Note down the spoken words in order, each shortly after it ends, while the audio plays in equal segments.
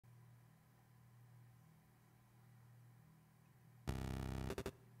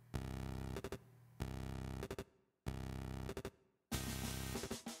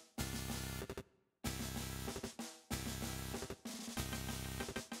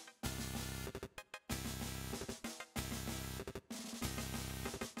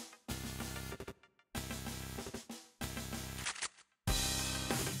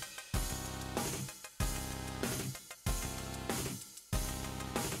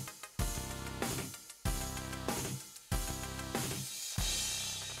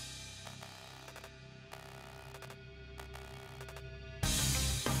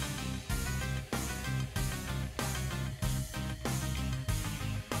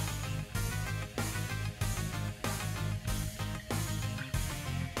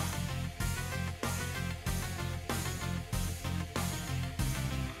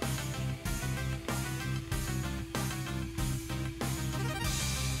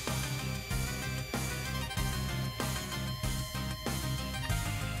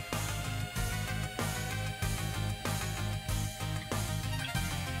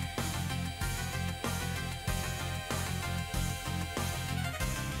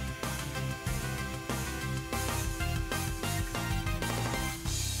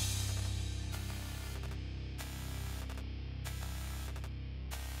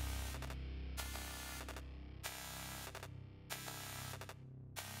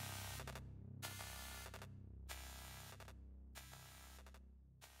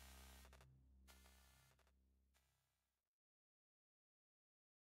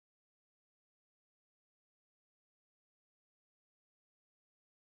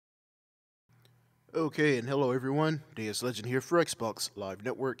Okay, and hello everyone. Deus Legend here for Xbox Live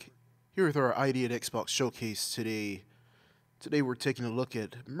Network. Here with our ID at Xbox showcase today. Today we're taking a look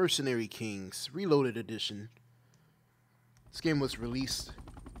at Mercenary Kings Reloaded Edition. This game was released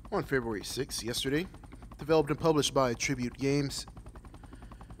on February 6th, yesterday. Developed and published by Tribute Games.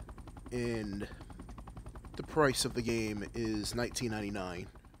 And the price of the game is $19.99.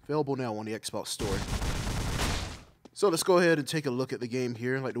 Available now on the Xbox Store. So let's go ahead and take a look at the game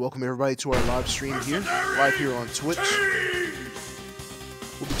here. I'd like to welcome everybody to our live stream here, live here on Twitch.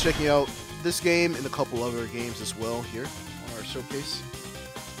 We'll be checking out this game and a couple other games as well here on our showcase.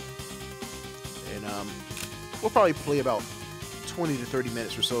 And we'll probably play about 20 to 30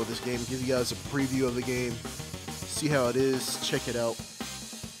 minutes or so of this game, give you guys a preview of the game, see how it is, check it out,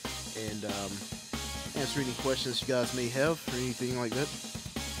 and answer any questions you guys may have or anything like that.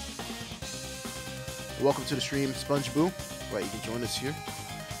 Welcome to the stream, SpongeBoo. Right, you can join us here.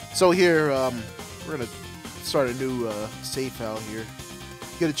 So here, we're gonna start a new save file here.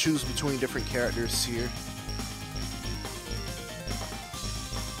 You gotta choose between different characters here.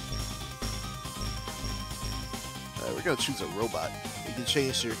 We're gonna choose a robot. You can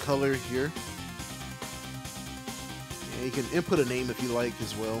change your color here. And you can input a name if you like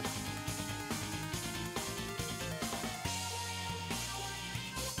as well.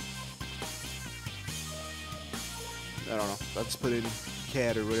 I don't know. I'll just put in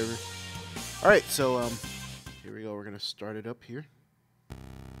cat or whatever. Alright, so here we go. We're going to start it up here.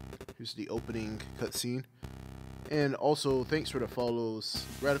 Here's the opening cutscene. And also, thanks for the follows,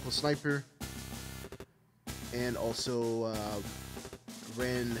 Radical Sniper. And also,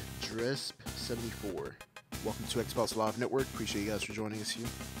 Randresp74. Welcome to Xbox Live Network. Appreciate you guys for joining us here.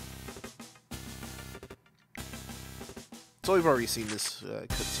 So we've already seen this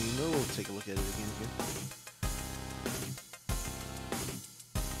cutscene, though. We'll take a look at it again here.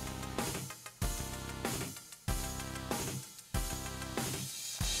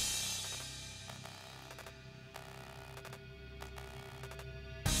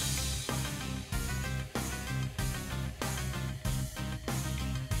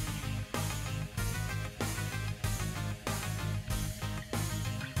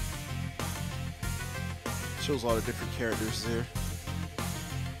 Shows a lot of different characters there.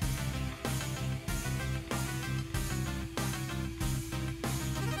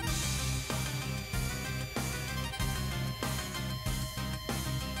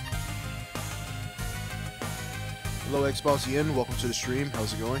 Hello Xboxian, welcome to the stream.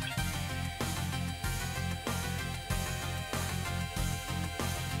 How's it going?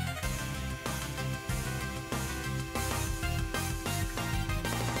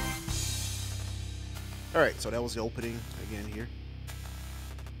 Alright, so that was the opening again here.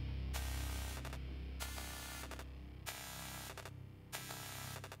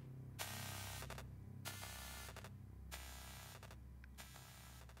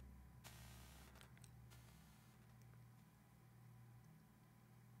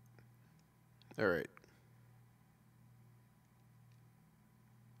 Alright.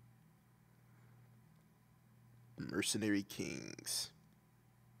 Mercenary Kings.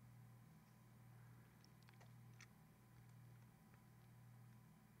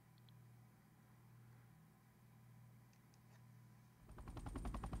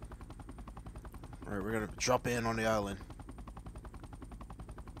 Alright, we're gonna drop in on the island.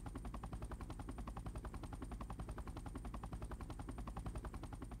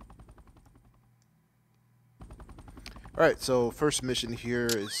 Alright, so first mission here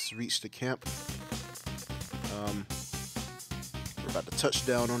is reach the camp. We're about to touch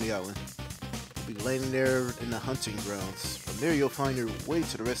down on the island. We'll be landing there in the hunting grounds. From there you'll find your way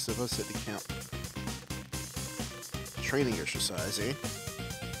to the rest of us at the camp. Training exercise, eh?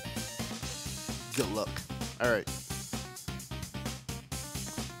 Good luck. Alright.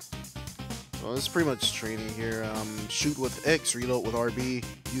 Well, this is pretty much training here. Shoot with X, reload with RB,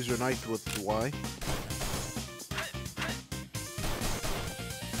 use your knife with Y.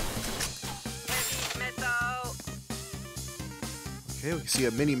 Okay, we can see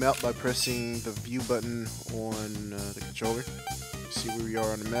a mini map by pressing the view button on the controller. See where we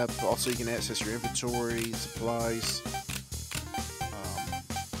are on the map. Also, you can access your inventory, supplies,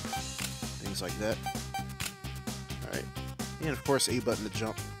 things like that. Alright. And of course, A button to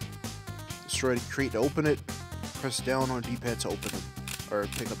jump. Destroy the crate to open it. Press down on D-pad to open them. Or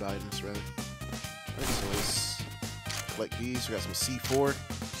pick up the items, rather. Alright, so let's collect these. We got some C4.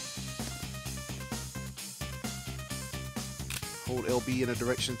 Hold LB in a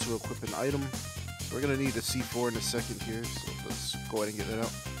direction to equip an item. So we're going to need a C4 in a second here, so let's go ahead and get that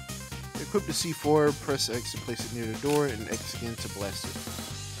out. Equip the C4, press X to place it near the door, and X again to blast it.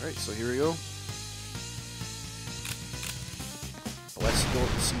 Alright, so here we go. Let's go to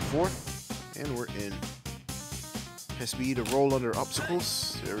C4, and we're in. Has be to roll under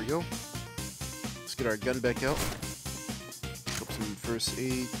obstacles. There we go. Let's get our gun back out. Pick up some first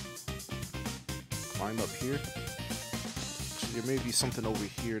aid. Climb up here. Actually, there may be something over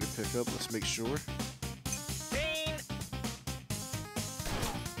here to pick up. Let's make sure.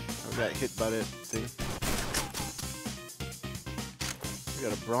 I got hit by that thing. We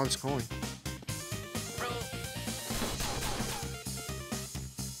got a bronze coin.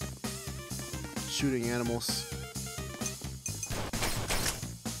 Shooting animals.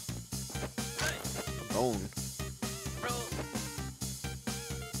 A bone.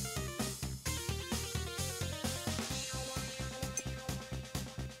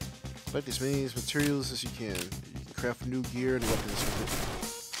 Collect as many materials as you can. You can craft new gear and weapons with it.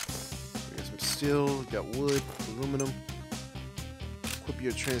 We got some steel, we got wood, aluminum. Equip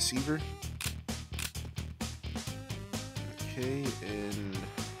your transceiver. Okay, and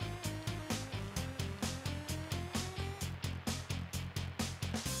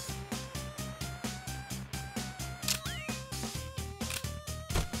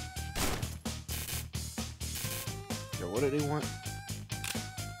yeah, what do they want?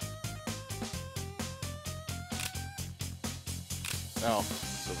 Oh,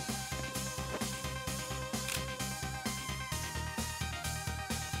 so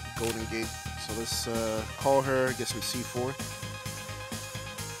Golden Gate. So let's call her, get some C4.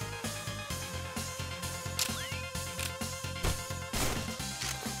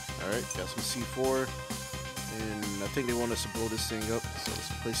 Alright, got some C4. And I think they want us to blow this thing up, so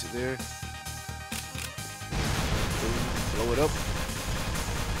let's place it there. Blow it up.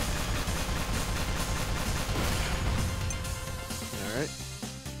 Alright.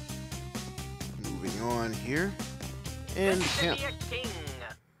 Moving on here. And the camp.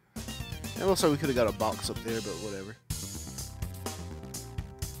 It looks like we could have got a box up there, but whatever.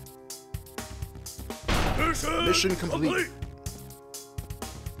 Mission complete.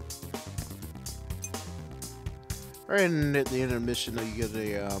 Alright, and at the end of the mission, you get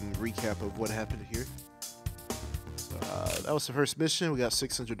a recap of what happened here. So, that was the first mission. We got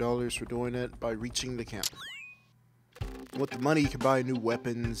 $600 for doing it by reaching the camp. With the money, you can buy new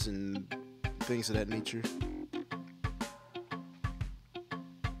weapons and things of that nature.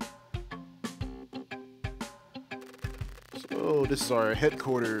 So, this is our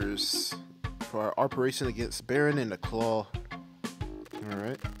headquarters for our operation against Baron and the Claw.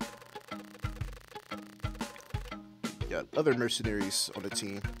 Alright. Got other mercenaries on the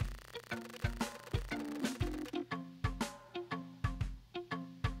team.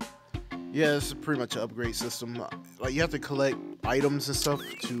 Yeah, this is pretty much an upgrade system. Like, you have to collect items and stuff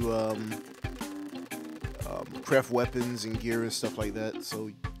to craft weapons and gear and stuff like that. So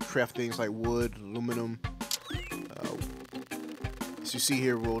you craft things like wood, aluminum. As you see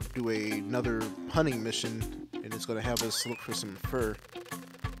here, we'll do another hunting mission, and it's going to have us look for some fur.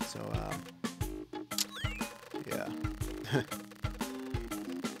 So yeah.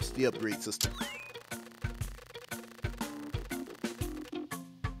 It's the upgrade system.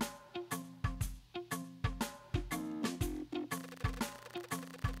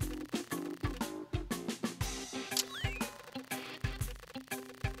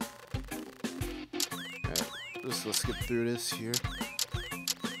 Alright, let's skip through this here.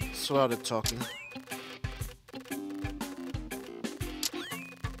 It's a lot of talking.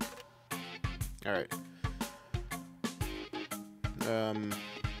 Alright.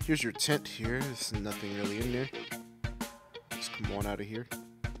 Here's your tent here. There's nothing really in there. Just come on out of here.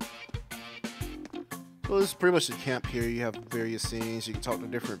 Well, this is pretty much the camp here. You have various things. You can talk to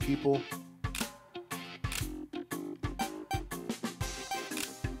different people.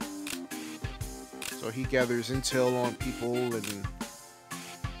 So he gathers intel on people and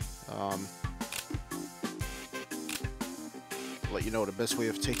let you know the best way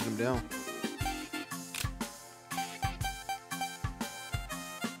of taking them down.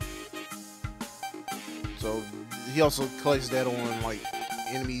 So he also collects data on like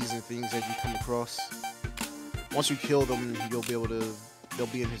enemies and things that you come across. Once you kill them, you'll be able to. They'll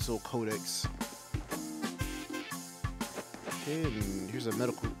be in his little codex. Okay, and here's a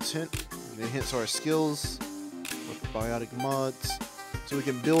medical tent. It enhances our skills with biotic mods. So we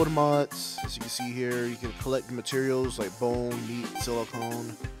can build mods. As you can see here, you can collect materials like bone, meat,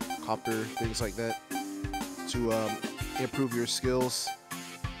 silicone, copper, things like that to improve your skills.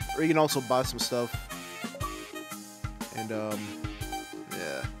 Or you can also buy some stuff. And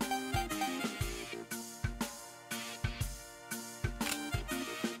yeah.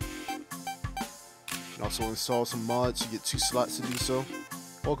 You can also install some mods. You get 2 slots to do so.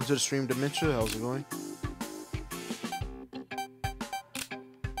 Welcome to the stream, Dementia. How's it going?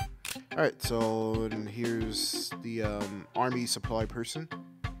 Alright, so and here's the army supply person.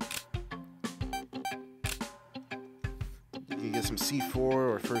 You can get some C4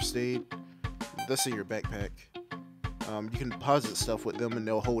 or first aid. That's in your backpack. You can deposit stuff with them and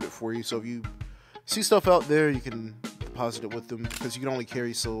they'll hold it for you. So if you see stuff out there, you can deposit it with them because you can only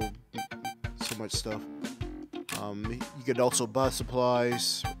carry so much stuff. You could also buy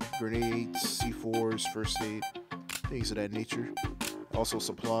supplies, grenades, C4s, first aid, things of that nature. Also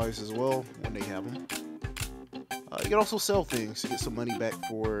supplies as well when they have them. You can also sell things to get some money back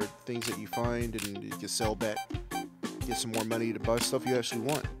for things that you find, and you can sell back, get some more money to buy stuff you actually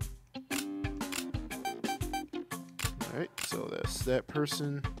want. Alright, so that's that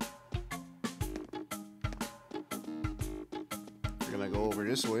person. We're gonna go over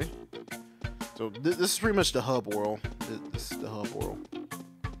this way. So this is pretty much the hub world. This is the hub world.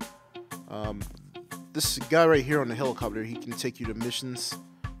 This guy right here on the helicopter, he can take you to missions.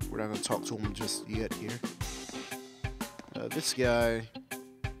 We're not gonna talk to him just yet here. This guy,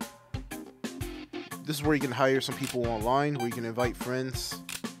 this is where you can hire some people online, where you can invite friends.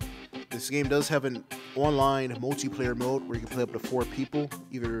 This game does have an online multiplayer mode where you can play up to 4 people,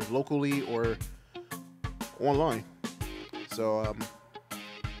 either locally or online. So,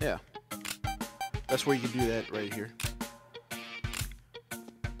 yeah. That's where you can do that right here.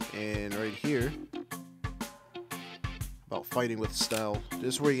 And right here, about fighting with style.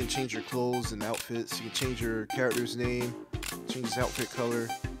 This is where you can change your clothes and outfits. You can change your character's name, change his outfit color,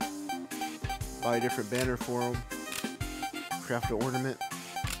 buy a different banner for him, craft an ornament.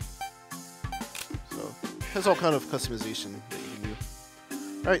 So it has all kind of customization that you can do.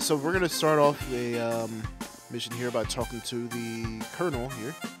 Alright, so we're gonna start off a mission here by talking to the colonel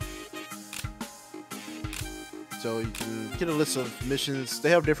here. So you can get a list of missions. They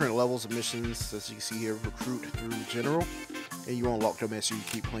have different levels of missions, as you can see here, recruit through general, and you unlock them as you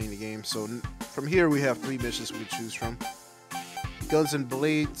keep playing the game. So from here we have 3 missions we can choose from. Guns and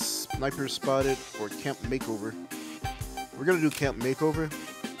Blades, Sniper Spotted, or Camp Makeover. We're going to do Camp Makeover,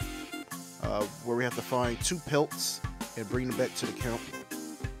 where we have to find 2 pelts and bring them back to the camp.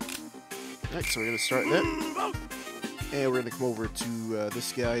 Alright, so we're going to start that. And we're going to come over to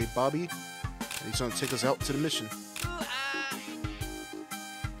this guy, Bobby. And he's going to take us out to the mission.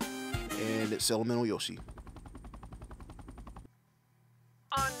 And it's Elemental Yoshi.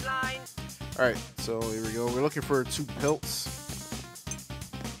 Online. Alright, so here we go. We're looking for 2 pelts.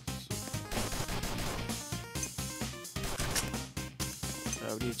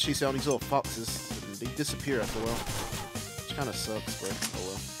 We need to chase down these little foxes. And they disappear after a while. Which kind of sucks, but oh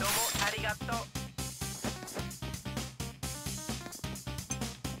well. Domo arigato.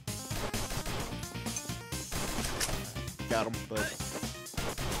 Got them, but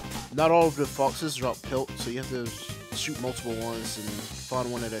not all of the foxes drop pelt, so you have to shoot multiple ones and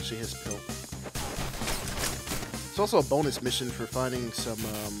find one that actually has pelt. It's also a bonus mission for finding some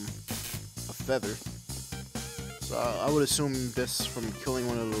a feather. So I would assume that's from killing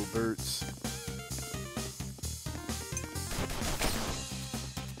one of the little birds.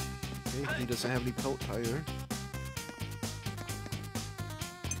 Okay, he doesn't have any pelt either.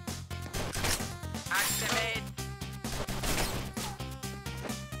 Activate.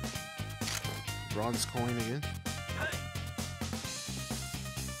 Bronze coin again.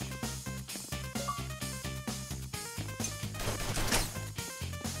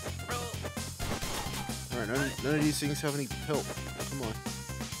 Alright, none of these things have any pelt. Come on.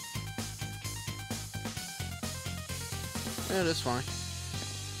 Yeah, that's fine.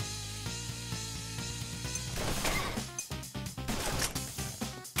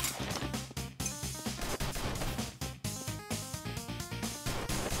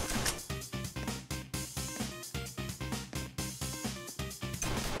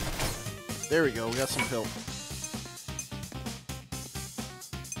 There we go, we got some pelt.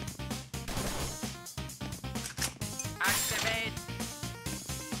 Activate.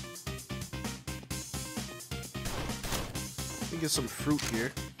 We can get some fruit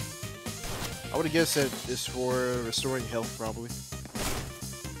here. I would have guessed that it's for restoring health, probably.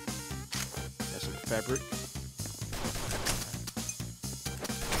 Got some fabric.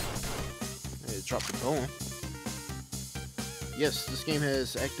 Hey, it dropped the bone. Yes, this game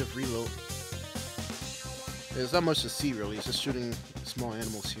has active reload. There's not much to see, really. It's just shooting small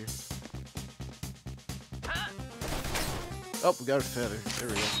animals here. Oh, we got a feather. There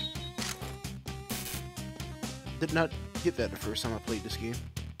we go. Did not get that the first time I played this game.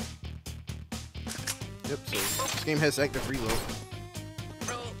 Yep, so this game has active reload.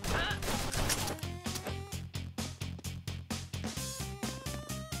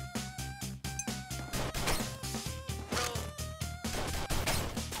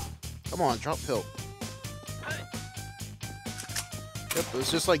 Come Come on, drop pill. Yep, it's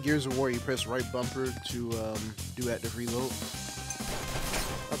just like Gears of War. You press right bumper to do active reload.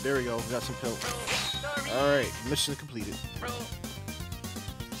 Oh, there we go. We got some pill. Alright, mission completed.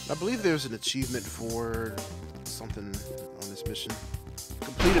 I believe there's an achievement for something on this mission.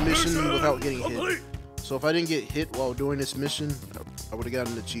 Complete a mission without getting hit. So if I didn't get hit while doing this mission, I would have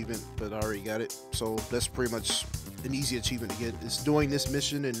gotten an achievement, but I already got it. So that's pretty much an easy achievement to get. Is doing this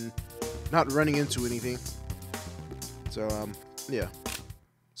mission and not running into anything. So yeah.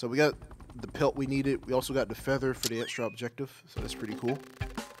 So we got the pelt we needed. We also got the feather for the extra objective. So that's pretty cool.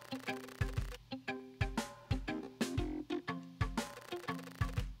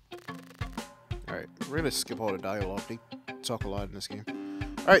 Alright, we're gonna skip all the dialogue. They talk a lot in this game.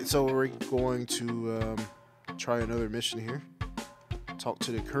 Alright, so we're going to try another mission here. Talk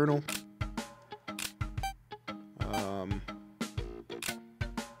to the colonel.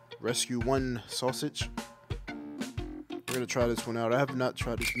 Rescue one sausage. We're gonna try this one out. I have not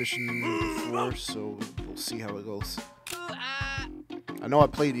tried this mission before, so we'll see how it goes. I know I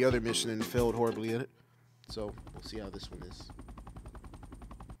played the other mission and failed horribly at it, so we'll see how this one is.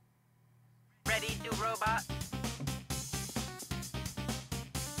 Ready to robot.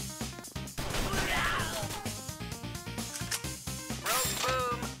 Rope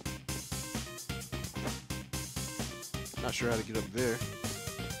boom. Not sure how to get up there.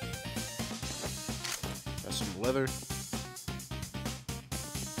 Got some leather.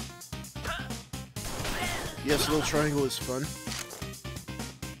 Yes, little triangle is fun.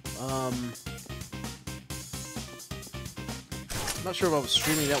 Not sure if I was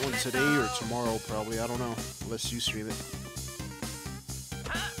streaming that one today or tomorrow, probably. I don't know. Unless you stream it.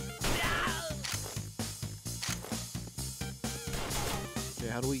 Okay,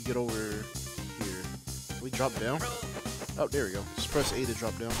 how do we get over here? Can we drop down? Oh, there we go. Just press A to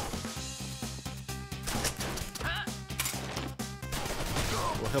drop down.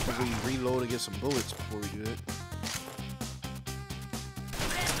 Will help if we reload and get some bullets before we do it.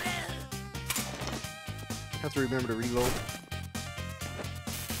 Have to remember to reload.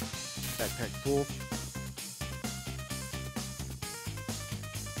 Backpack full.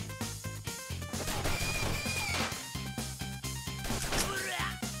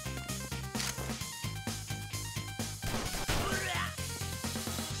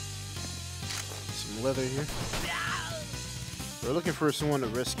 Some leather here. We're looking for someone to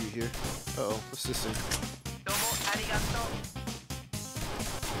rescue here. Uh-oh, what's this thing? Domo arigato.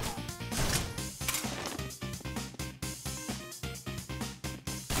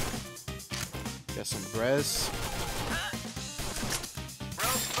 Got some brass.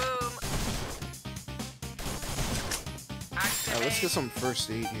 Rope boom. Alright, let's get some first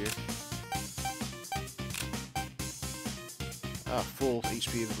aid here. Full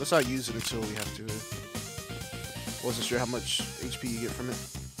HP. Let's not use it until we have to. Wasn't sure how much HP you get from it.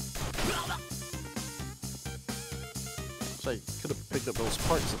 Looks like could have picked up those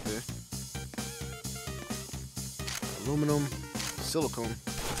parts up there. Aluminum, silicone.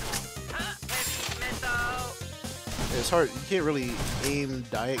 Heavy metal. Yeah, it's hard. You can't really aim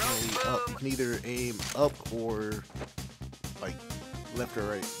diagonally up. You can either aim up or like left or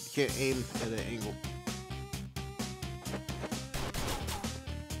right. You can't aim at an angle.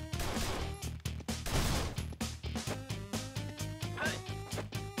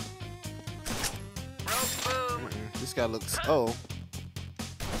 This guy looks. Oh.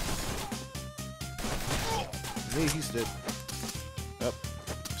 Maybe he's dead. Yep.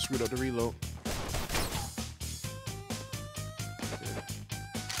 Screwed up the reload.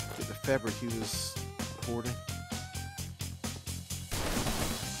 Get the fabric he was hoarding.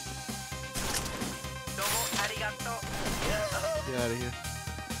 Domo arigato. Get out of here.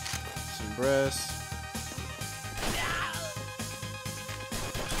 Some brass.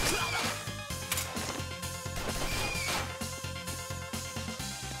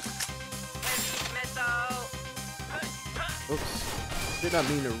 Oops. Did not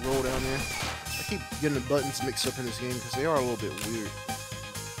mean to roll down there. I keep getting the buttons mixed up in this game because they are a little bit weird.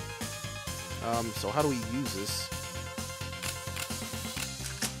 So how do we use this?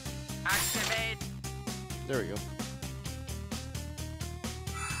 Activate. There we go.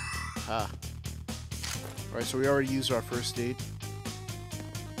 Ah. Alright, so we already used our first aid.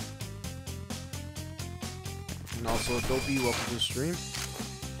 And also, Dopey, welcome to the stream.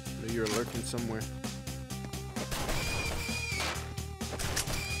 I know you're lurking somewhere.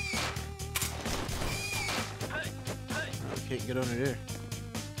 Can't get under there.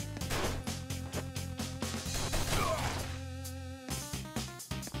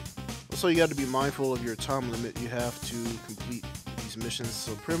 Also, you got to be mindful of your time limit you have to complete these these missions.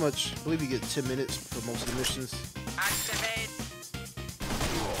 So pretty much, I believe you get 10 minutes for most of the missions. Activate.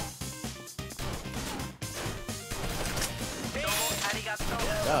 Arigato.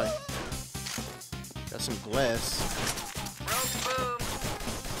 Die. Got some glass. Rope boom.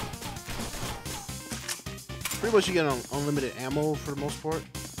 Pretty much you get unlimited ammo for the most part.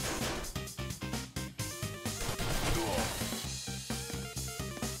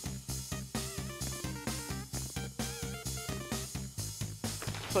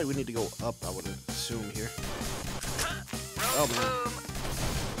 Looks like we need to go up, I would assume here. Oh man,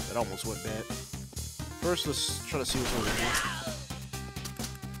 that almost went bad. First, let's try to see what's over here.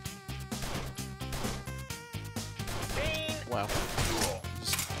 Wow.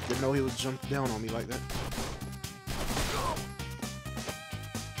 Just didn't know he would jump down on me like that.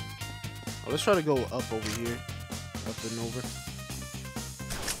 Oh, let's try to go up over here. Up and over.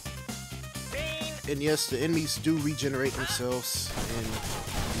 And yes, the enemies do regenerate themselves and do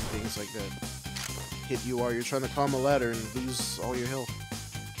things like that. Hit you while you're trying to climb a ladder and lose all your health.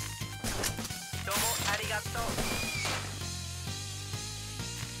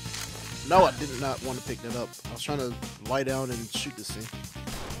 No, I did not want to pick that up. I was trying to lie down and shoot this thing.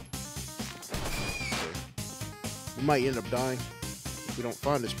 We might end up dying if we don't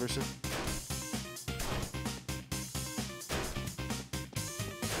find this person.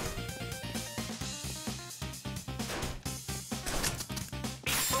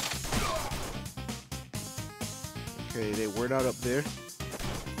 Okay, they were not up there.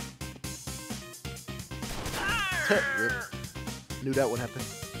 Rip. Knew that would happen.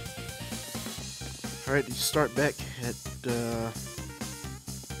 Alright, you start back at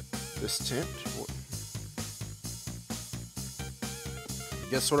this tent. I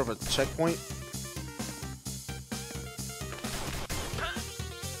guess sort of a checkpoint.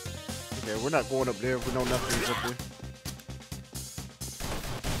 Okay, we're not going up there. We know nothing's up there.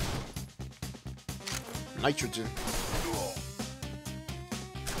 Nitrogen.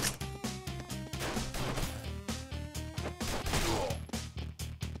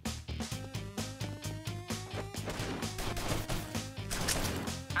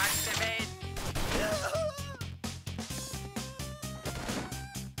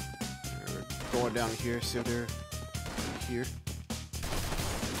 Going down here, see if they're here.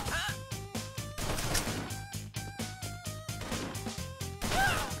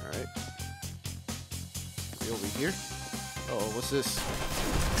 Alright. Over here. Uh-oh, what's this?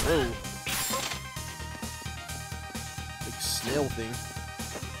 Whoa. Big snail thing.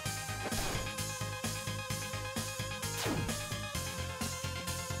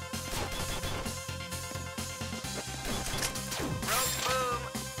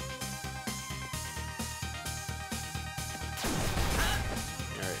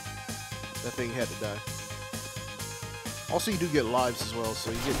 That thing had to die. Also, you do get lives as well,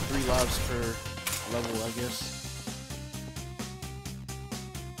 so you get 3 lives per level, I guess.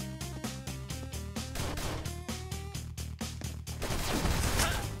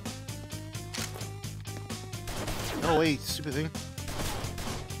 Oh wait, stupid thing.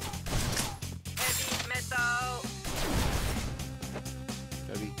 Heavy metal.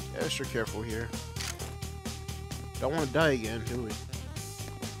 Gotta be extra careful here. Don't want to die again, do we?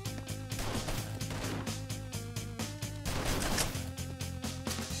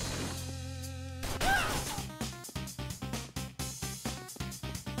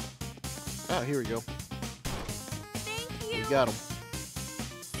 Ah, here we go. Thank you. We got him.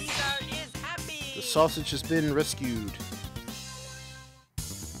 Caesar is happy. The sausage has been rescued.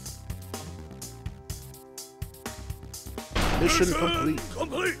 Mission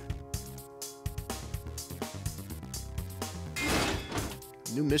complete.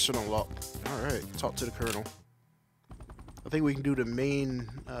 New mission unlocked. Alright, talk to the colonel. I think we can do the main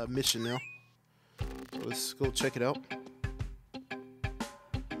mission now. So let's go check it out.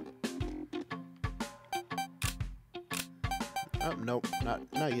 Oh, nope,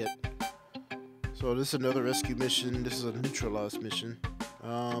 not yet. So this is another rescue mission. This is a neutralized mission.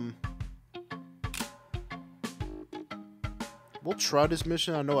 We'll try this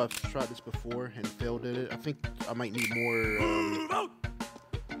mission. I know I've tried this before and failed at it. I think I might need more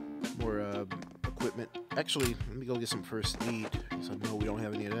equipment. Actually, let me go get some first aid, because I know we don't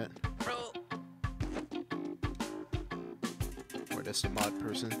have any of that. Alright, that's the mod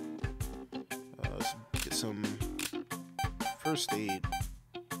person. Let's get some first aid.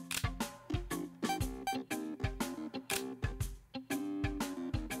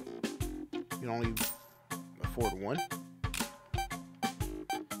 You can only afford 1.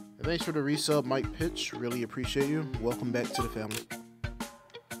 And thanks for the resub, Mike Pitch. Really appreciate you. Welcome back to the family.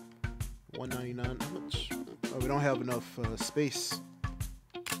 199. How much? Oh, we don't have enough space.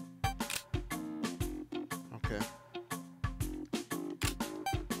 Okay.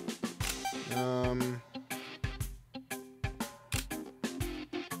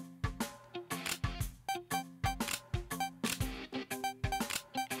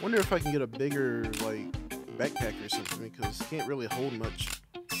 Wonder if I can get a bigger like backpack or something because it can't really hold much.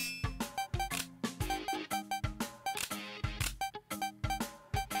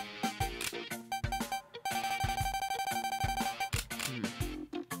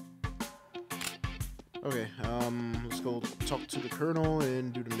 Okay, let's go talk to the colonel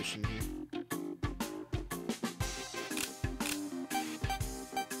and do the mission here.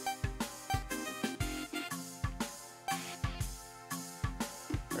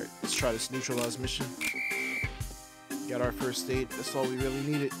 Alright, let's try this neutralize mission. Got our first aid, that's all we really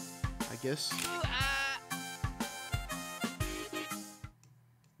needed, I guess.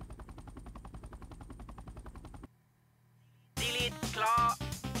 Delete claw.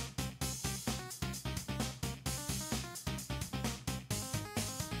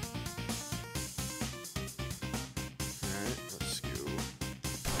 Alright, let's go.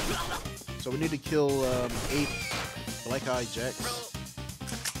 So we need to kill 8 black-eye jacks.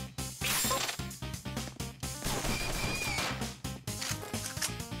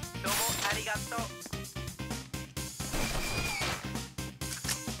 Domo arigato.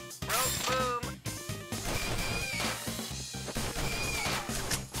 Rogue boom.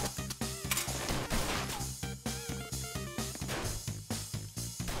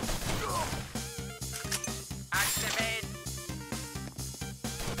 Activate.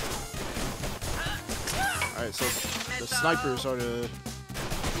 Alright, so the snipers are the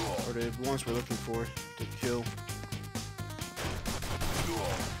ones we're looking for to kill.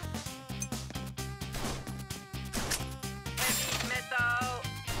 Heavy metal.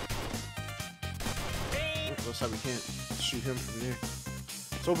 Beam. Looks like we can't shoot him from there.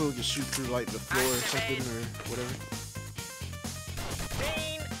 Let's hope we can shoot through like the floor or something or whatever.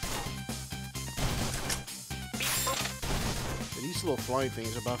 Beam. Beep boop. And these little flying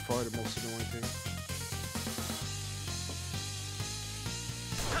things are by far the most annoying thing.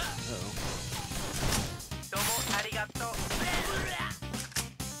 Uh-oh. Domo arigato.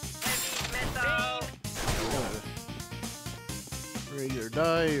 Heavy metal. We're gonna either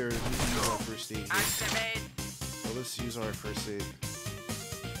die or use our first aid here. Activate. So let's use our first aid.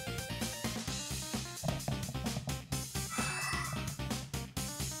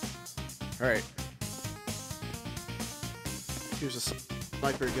 Alright. Here's a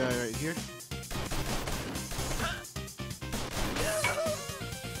sniper guy right here.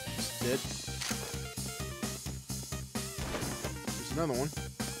 He's dead. Here's another one.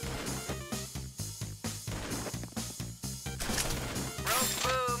 Rogue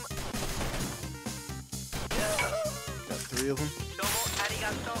boom. Got 3 of them. Domo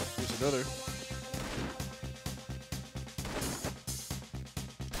arigato. Here's another.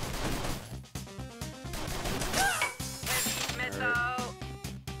 Heavy metal.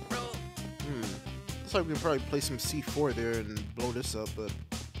 Rogue. Looks like we can probably place some C4 there and blow this up, but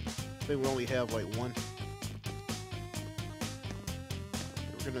I think we only have like 1.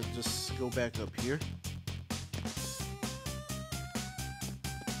 We're gonna just go back up here.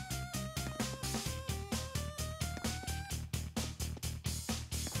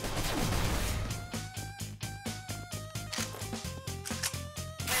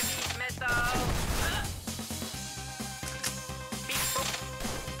 Heavy metal. Beep boop.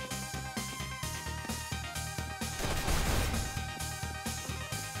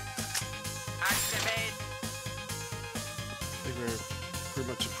 Activate. I think we're pretty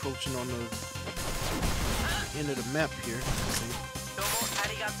much approaching on the end of the map here. Let's see. Domo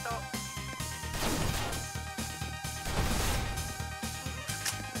arigato.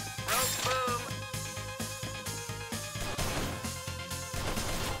 Rogue boom.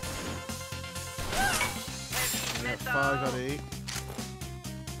 Heavy We got metal. 5 out of 8.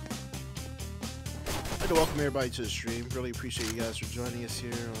 I'd like to welcome everybody to the stream. Really appreciate you guys for joining us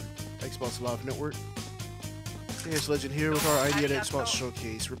here on Xbox Live Network. Deus Legend here with our ID at Xbox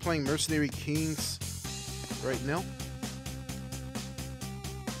Showcase. We're playing Mercenary Kings right now.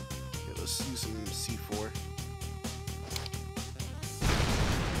 Okay, let's use some C4.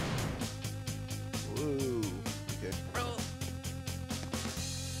 Whoa. Okay. Roll.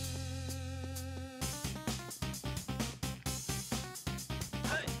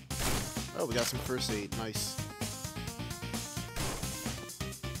 Oh, we got some first aid. Nice.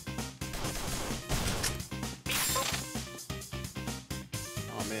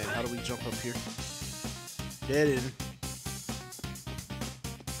 Oh man, how do we jump up here? Dead end.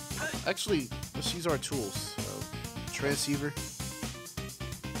 Actually, let's use our tools. Transceiver.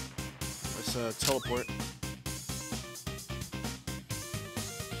 Let's teleport.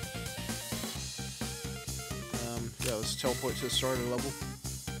 Yeah, let's teleport to the start of the level.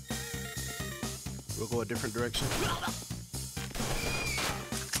 We'll go a different direction.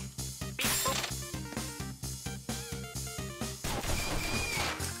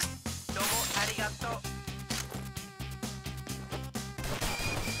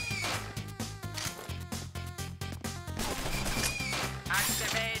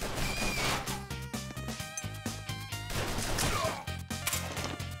 Activate.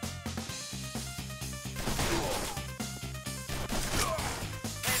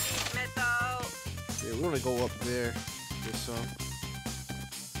 Heavy metal. Yeah, we're gonna go up there. This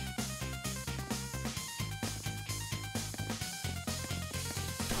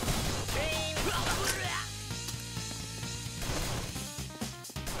Chain.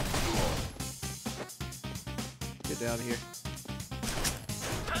 get down here.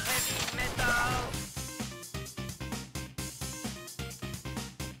 Heavy metal.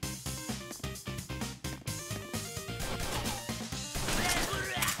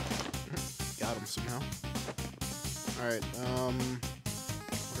 Got him somehow. Alright, where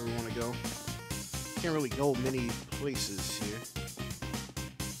do we want to go? Can't really go many places here.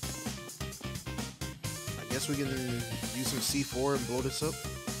 I guess we can use some C4 and blow this up,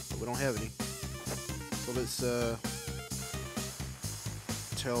 but we don't have any. So let's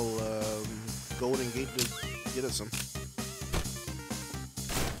tell Golden Gate to get us some.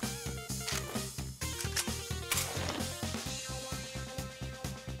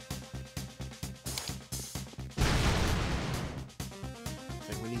 I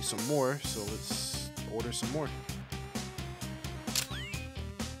think we need some more, so let's order some more.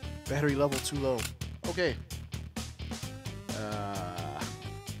 Battery level too low. Okay.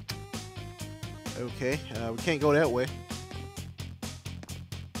 Okay, we can't go that way.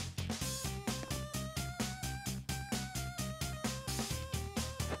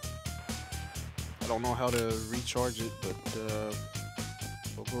 I don't know how to recharge it, but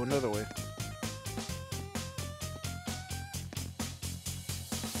we'll go another way.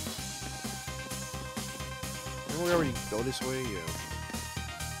 Didn't we already go this way? Yeah.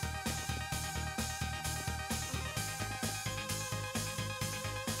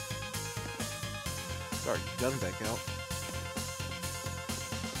 Got our gun back out.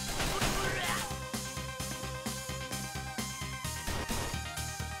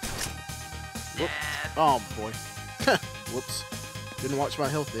 Whoop. Oh boy. Whoops. Didn't watch my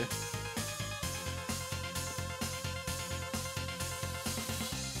health there.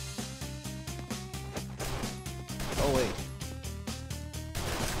 Oh wait.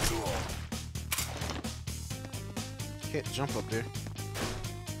 Can't jump up there.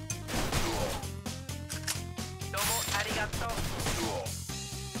 Domo arigato.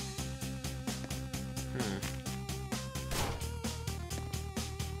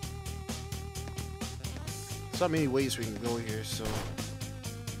 There's not many ways we can go here, so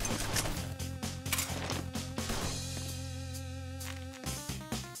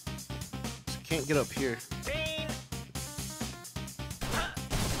can't get up here. Chain.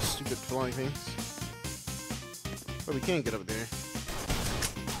 Stupid flying things. But we can get up there.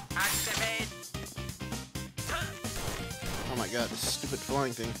 Activate. Oh my god, this stupid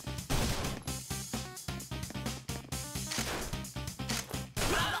flying thing.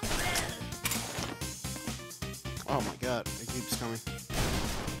 Oh my god, it keeps coming.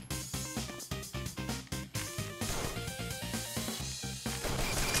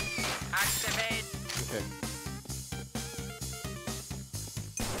 Activate. Okay.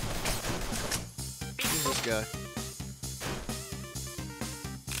 Who's this guy?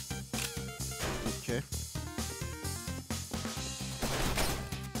 Okay.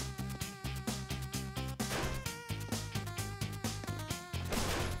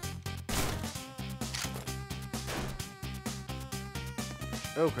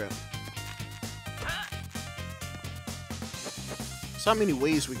 Oh crap. There's not many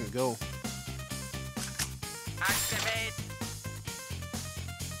ways we can go. Activate.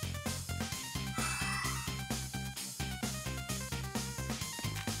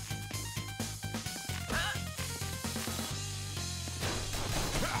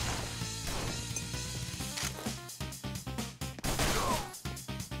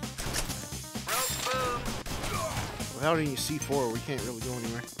 Rope boom. Without any C4, we can't really go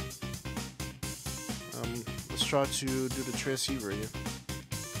anywhere. Let's try to do the transceiver again.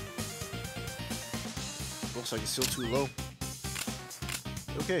 Looks like it's still too low.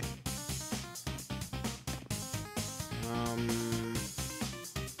 Okay.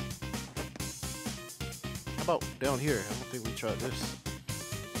 How about down here? I don't think we tried this.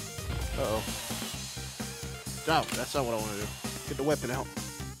 Uh-oh. No, that's not what I want to do. Get the weapon out.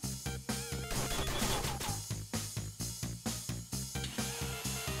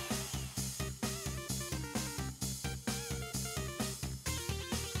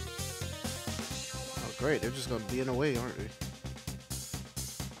 Oh, great. They're just going to be in the way, aren't they?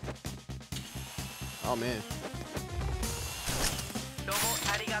 Oh, man. Domo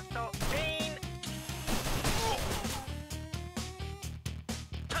arigato. Pain.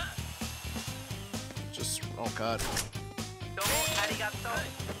 Just, oh, God. Domo arigato.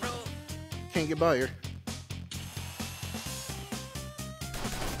 Can't get by here.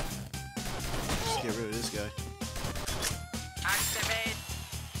 Just get rid of this guy. Activate.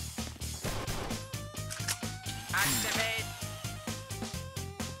 Activate.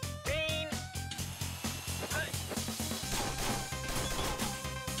 Pain.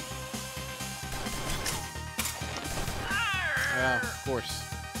 Yeah, of course.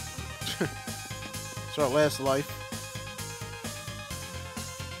 It's our last life.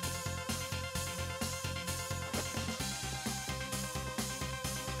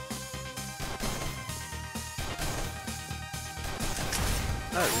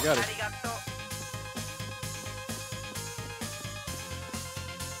 Alright, we got it. Arigato.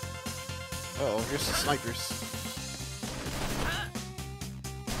 Uh-oh, here's the snipers.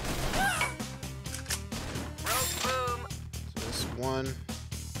 Rope boom. So this one.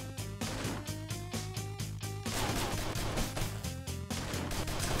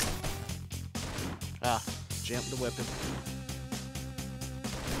 Ah, jammed the weapon.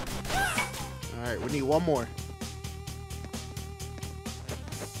 Alright, we need one more.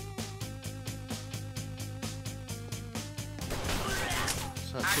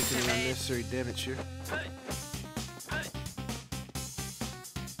 It's not taking any unnecessary damage here.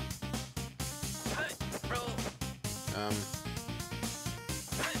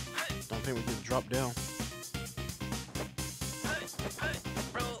 Don't think we can drop down.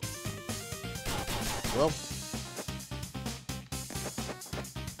 Well,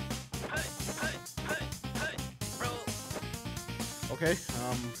 okay,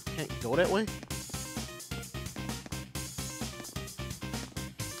 can't go that way?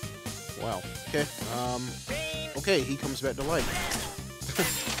 Wow, okay, okay, he comes back to life.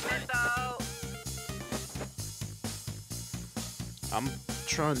 I'm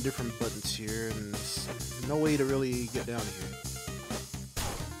trying different buttons here, and there's no way to really get down here.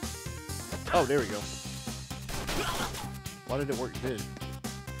 Oh, there we go. Why did it work then?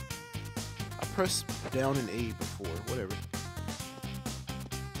 I pressed down and A before, whatever.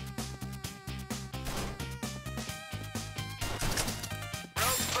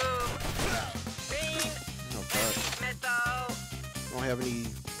 Oh god. I don't have any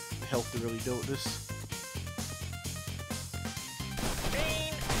health to really deal with this.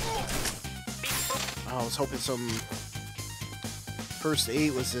 I was hoping some first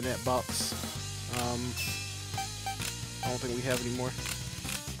aid was in that box. I don't think we have any more.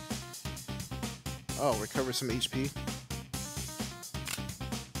 Oh, recover some HP.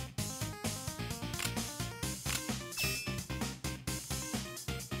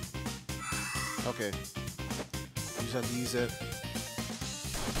 Okay. You just have to use that.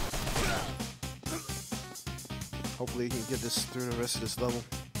 Hopefully you can get this through the rest of this level.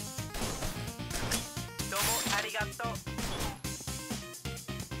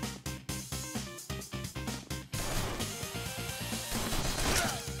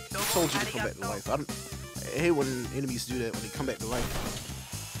 I told you to come back to life. I hate when enemies do that, when they come back to life.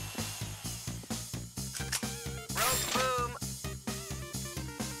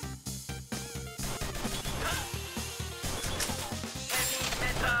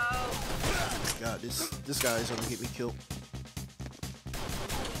 God, this guy is gonna get me killed.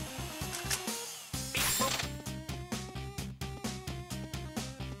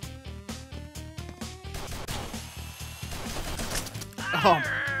 Oh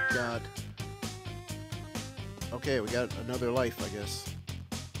god. Okay, we got another life, I guess.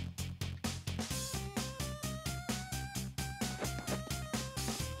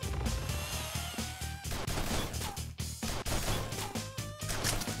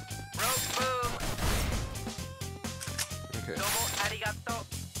 Okay.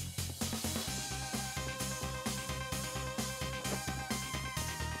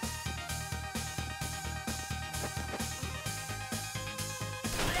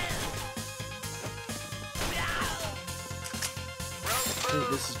 I think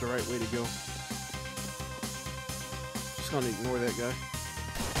this is the right way to go. Just gonna ignore that guy.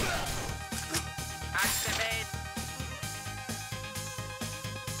 Activate.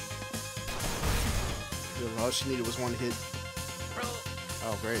 Good. All she needed was one hit.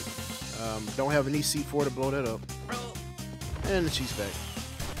 Oh, great. Don't have any C4 to blow that up. And she's back.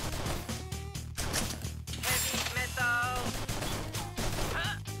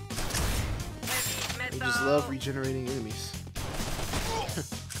 They just love regenerating enemies.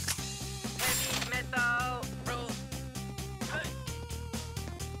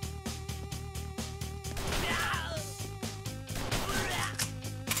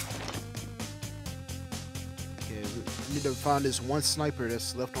 Okay, we need to find this one sniper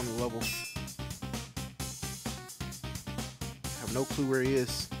that's left on the level. Have no clue where he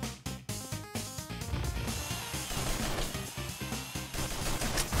is.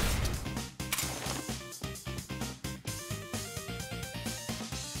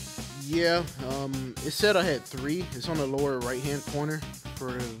 Yeah, it said I had 3. It's on the lower right-hand corner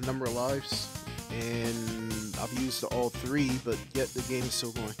for the number of lives, and I've used all 3, but yet the game is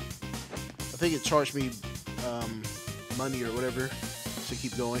still going. I think it charged me money or whatever to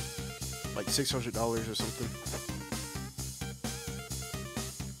keep going, like $600 or something.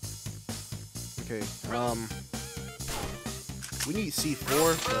 Okay, we need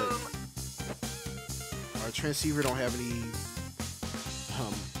C4, but our transceiver don't have any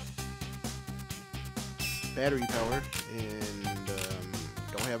battery power, and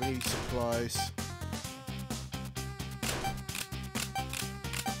don't have any supplies.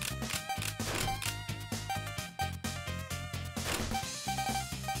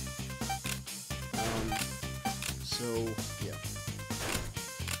 So yeah,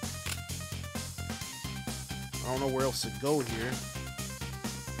 I don't know where else to go here.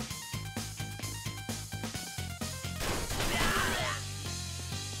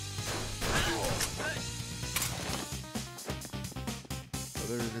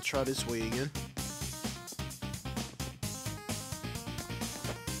 Other than to try this way again.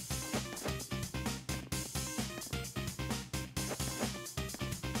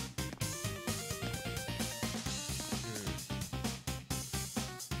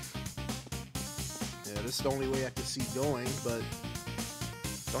 Yeah, this is the only way I can see going, but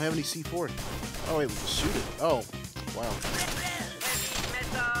don't have any C4. Oh wait, we can shoot it. Oh, wow.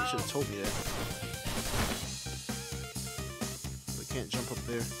 You should have told me that. Can't jump up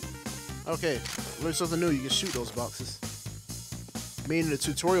there. Okay, learn something new. You can shoot those boxes. I mean, in the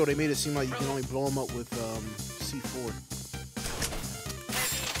tutorial, they made it seem like you can only blow them up with C4.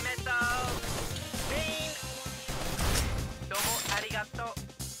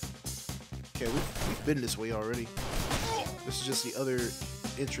 Okay, we've been this way already. This is just the other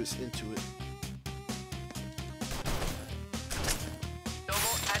entrance into it.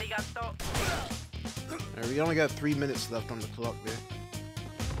 Alright, we only got 3 minutes left on the clock there.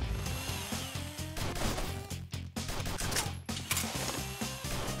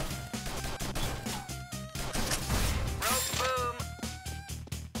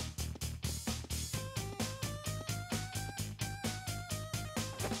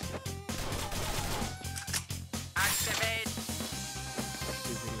 Activate.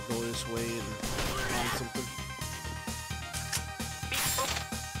 See if we can go this way and find something.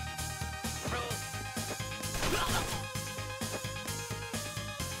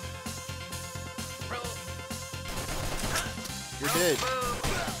 You're dead.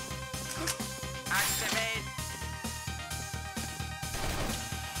 Activate.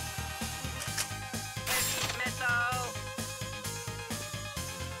 Heavy metal.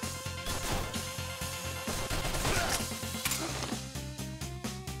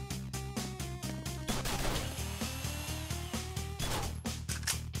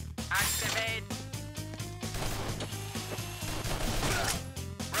 Activate.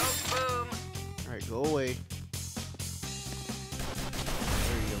 Rope boom. Alright, go away.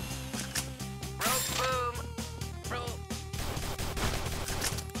 There you go. Rope boom. Rope.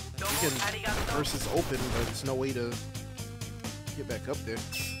 You can first it's open, but there's no way to get back up there.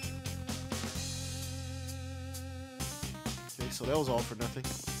 Okay, so that was all for nothing.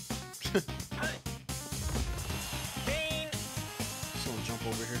 Just gonna jump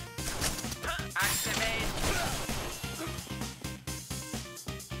over here. Activate.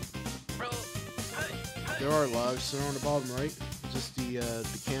 There are lives, they're on the bottom right. Just the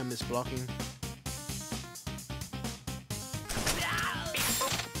cam is blocking.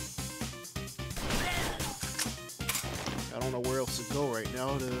 I don't know where else to go right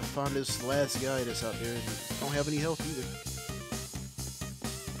now to find this last guy that's out there. I don't have any health either.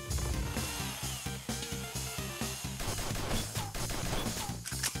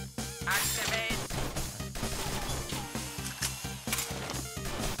 Activate.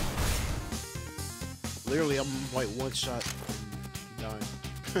 Literally, I'm like one shot from dying.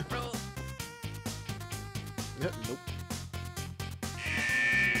 Yep, nope.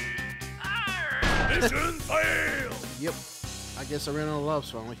 Mission failed! Yep. I guess I ran out of lives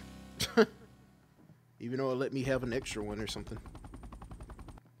finally. Even though it let me have an extra one or something.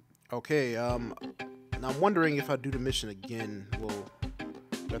 Okay, now I'm wondering if I do the mission again, will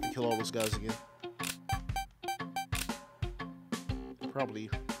I have to kill all those guys again? Probably,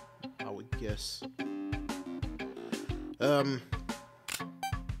 I would guess. Yeah,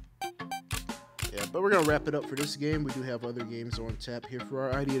 but we're gonna wrap it up for this game. We do have other games on tap here for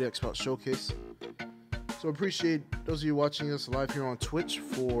our Idea at Xbox showcase. So appreciate those of you watching us live here on Twitch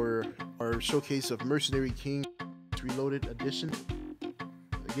for our showcase of Mercenary Kings Reloaded Edition.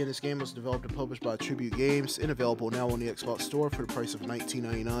 Again, this game was developed and published by Tribute Games and available now on the Xbox Store for the price of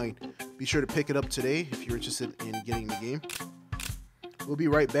 $19.99. Be sure to pick it up today if you're interested in getting the game. We'll be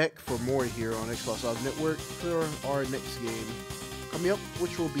right back for more here on Xbox Live Network for our next game coming up,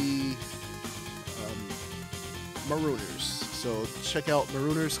 which will be Marooners. So check out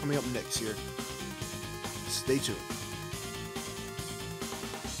Marooners coming up next here. Stay tuned.